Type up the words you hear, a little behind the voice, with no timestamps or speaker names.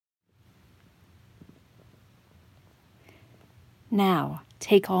Now,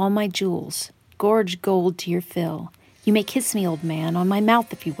 take all my jewels, gorge gold to your fill. You may kiss me, old man, on my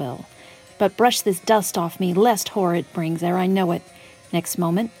mouth if you will. But brush this dust off me, lest horror it brings ere I know it. Next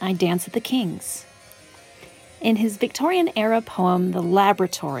moment, I dance at the king's. In his Victorian-era poem, The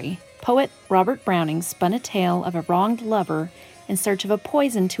Laboratory, poet Robert Browning spun a tale of a wronged lover in search of a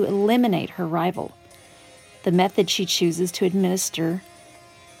poison to eliminate her rival. The method she chooses to administer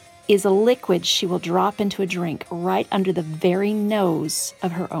is a liquid she will drop into a drink right under the very nose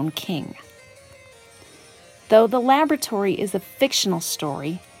of her own king. Though The Laboratory is a fictional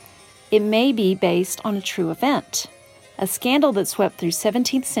story, it may be based on a true event, a scandal that swept through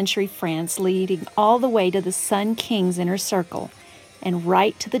 17th century France, leading all the way to the Sun King's inner circle and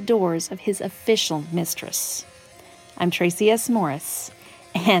right to the doors of his official mistress. I'm Tracy S. Morris,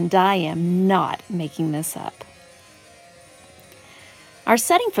 and I am not making this up. Our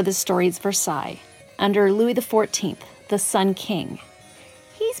setting for this story is Versailles, under Louis XIV, the Sun King.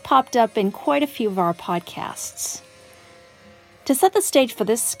 He's popped up in quite a few of our podcasts. To set the stage for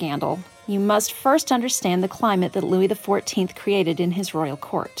this scandal, you must first understand the climate that Louis XIV created in his royal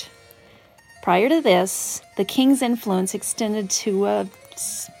court. Prior to this, the king's influence extended to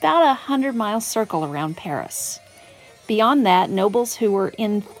about 100-mile circle around Paris. Beyond that, nobles who were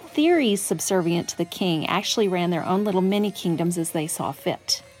in theory subservient to the king actually ran their own little mini-kingdoms as they saw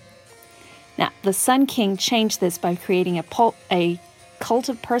fit. Now, the Sun King changed this by creating a cult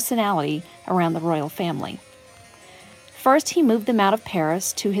of personality around the royal family. First, he moved them out of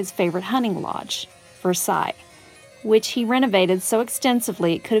Paris to his favorite hunting lodge, Versailles, which he renovated so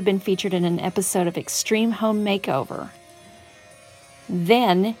extensively it could have been featured in an episode of Extreme Home Makeover.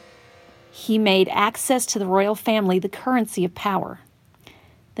 Then, he made access to the royal family the currency of power.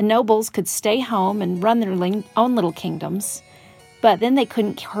 The nobles could stay home and run their own little kingdoms, but then they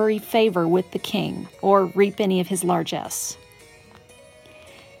couldn't curry favor with the king or reap any of his largesse.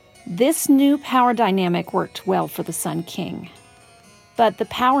 This new power dynamic worked well for the Sun King, but the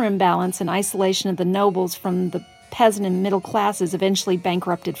power imbalance and isolation of the nobles from the peasant and middle classes eventually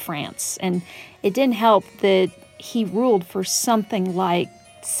bankrupted France, and it didn't help that he ruled for something like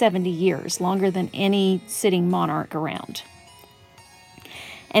 70 years, longer than any sitting monarch around.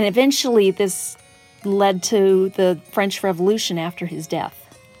 And eventually this led to the French Revolution after his death.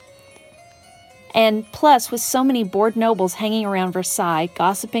 And plus, with so many bored nobles hanging around Versailles,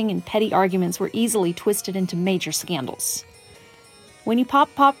 gossiping and petty arguments were easily twisted into major scandals. When you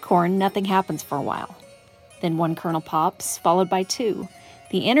pop popcorn, nothing happens for a while. Then one kernel pops, followed by two.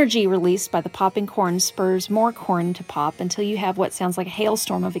 The energy released by the popping corn spurs more corn to pop until you have what sounds like a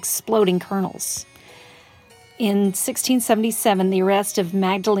hailstorm of exploding kernels. In 1677, the arrest of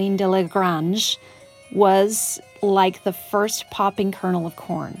Magdalene de Lagrange was like the first popping kernel of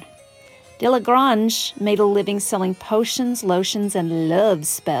corn. De Lagrange made a living selling potions, lotions, and love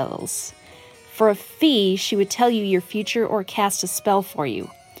spells. For a fee, she would tell you your future or cast a spell for you.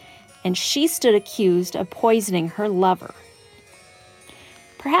 And she stood accused of poisoning her lover.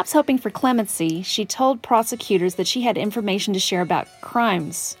 Perhaps hoping for clemency, she told prosecutors that she had information to share about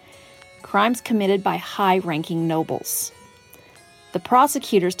crimes committed by high-ranking nobles. The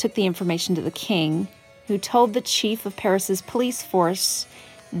prosecutors took the information to the king, who told the chief of Paris's police force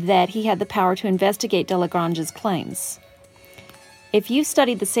that he had the power to investigate de Lagrange's claims. If you've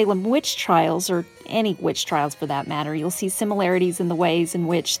studied the Salem witch trials, or any witch trials for that matter, you'll see similarities in the ways in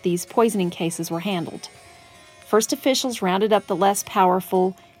which these poisoning cases were handled. First officials rounded up the less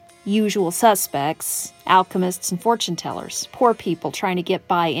powerful usual suspects, alchemists and fortune tellers, poor people trying to get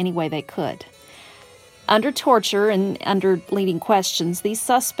by any way they could. Under torture and under leading questions, these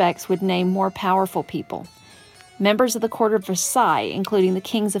suspects would name more powerful people. Members of the court of Versailles, including the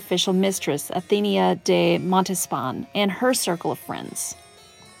king's official mistress, Athenia de Montespan, and her circle of friends.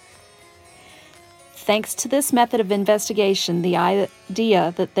 Thanks to this method of investigation, the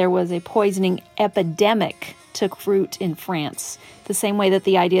idea that there was a poisoning epidemic took root in France, the same way that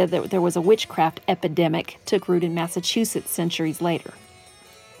the idea that there was a witchcraft epidemic took root in Massachusetts centuries later.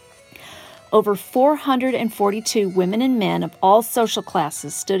 Over 442 women and men of all social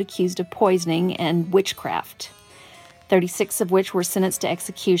classes stood accused of poisoning and witchcraft, 36 of which were sentenced to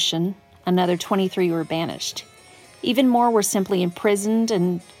execution, another 23 were banished. Even more were simply imprisoned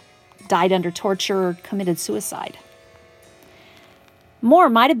and died under torture or committed suicide. More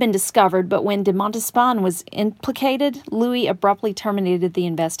might have been discovered, but when de Montespan was implicated, Louis abruptly terminated the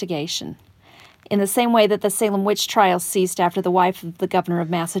investigation, in the same way that the Salem witch trial ceased after the wife of the governor of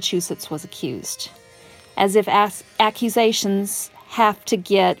Massachusetts was accused. As if accusations have to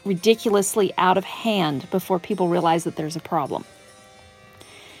get ridiculously out of hand before people realize that there's a problem.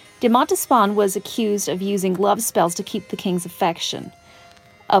 De Montespan was accused of using love spells to keep the king's affection,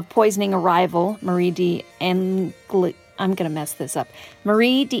 of poisoning a rival, Marie I'm going to mess this up.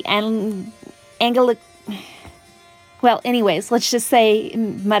 Marie d'Angelique. Well, anyways, let's just say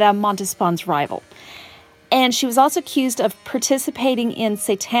Madame Montespan's rival. And she was also accused of participating in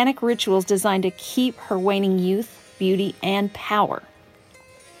satanic rituals designed to keep her waning youth, beauty, and power.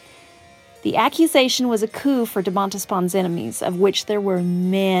 The accusation was a coup for de Montespan's enemies, of which there were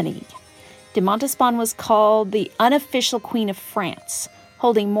many. De Montespan was called the unofficial Queen of France,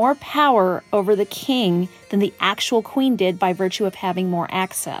 holding more power over the king than the actual queen did by virtue of having more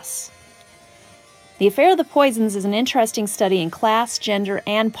access. The affair of the poisons is an interesting study in class, gender,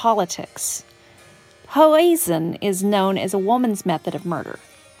 and politics. Poison is known as a woman's method of murder.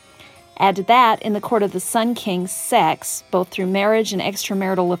 Add to that, in the court of the Sun King, sex, both through marriage and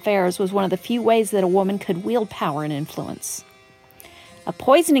extramarital affairs, was one of the few ways that a woman could wield power and influence. A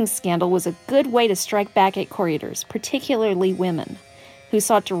poisoning scandal was a good way to strike back at courtiers, particularly women, who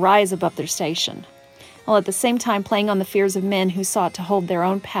sought to rise above their station, while at the same time playing on the fears of men who sought to hold their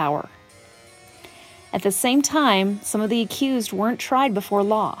own power. At the same time, some of the accused weren't tried before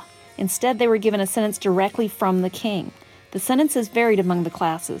law. Instead, they were given a sentence directly from the king. The sentences varied among the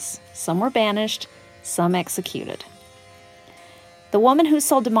classes. Some were banished, some executed. The woman who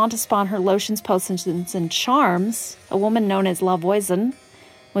sold de Montespan her lotions, potions, and charms, a woman known as La Voisin,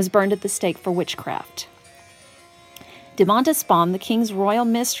 was burned at the stake for witchcraft. De Montespan, the king's royal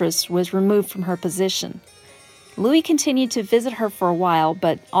mistress, was removed from her position. Louis continued to visit her for a while,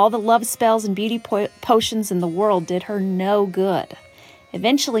 but all the love spells and beauty potions in the world did her no good.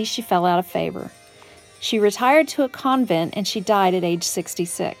 Eventually, she fell out of favor. She retired to a convent, and she died at age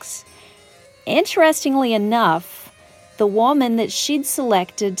 66. Interestingly enough, the woman that she'd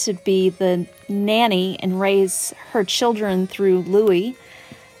selected to be the nanny and raise her children through Louis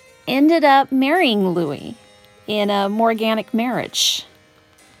ended up marrying Louis in a morganic marriage.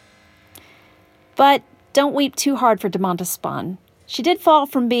 But don't weep too hard for de Montespan. She did fall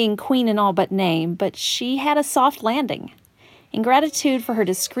from being queen in all but name, but she had a soft landing. In gratitude for her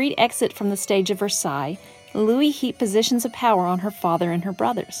discreet exit from the stage of Versailles, Louis heaped positions of power on her father and her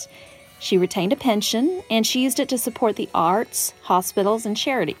brothers. She retained a pension, and she used it to support the arts, hospitals, and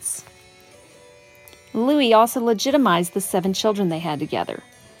charities. Louis also legitimized the 7 children they had together.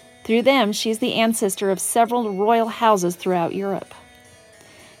 Through them, she is the ancestor of several royal houses throughout Europe.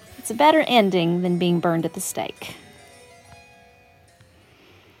 It's a better ending than being burned at the stake.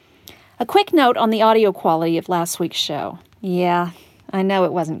 A quick note on the audio quality of last week's show. Yeah, I know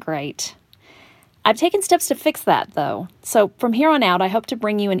it wasn't great. I've taken steps to fix that, though. So from here on out, I hope to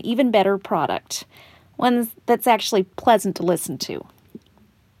bring you an even better product. One that's actually pleasant to listen to.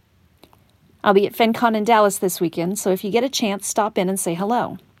 I'll be at FenCon in Dallas this weekend, so if you get a chance, stop in and say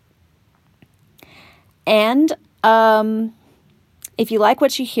hello. And, if you like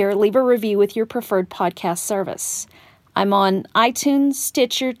what you hear, leave a review with your preferred podcast service. I'm on iTunes,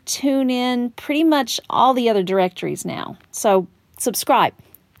 Stitcher, TuneIn, pretty much all the other directories now. So subscribe.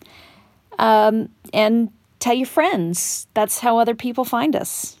 And tell your friends. That's how other people find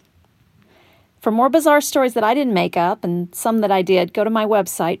us. For more bizarre stories that I didn't make up and some that I did, go to my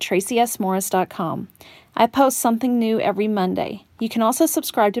website, tracysmorris.com. I post something new every Monday. You can also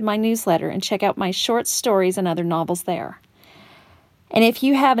subscribe to my newsletter and check out my short stories and other novels there. And if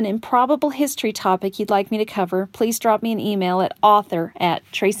you have an improbable history topic you'd like me to cover, please drop me an email at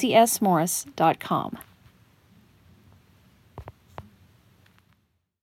author@tracysmorris.com.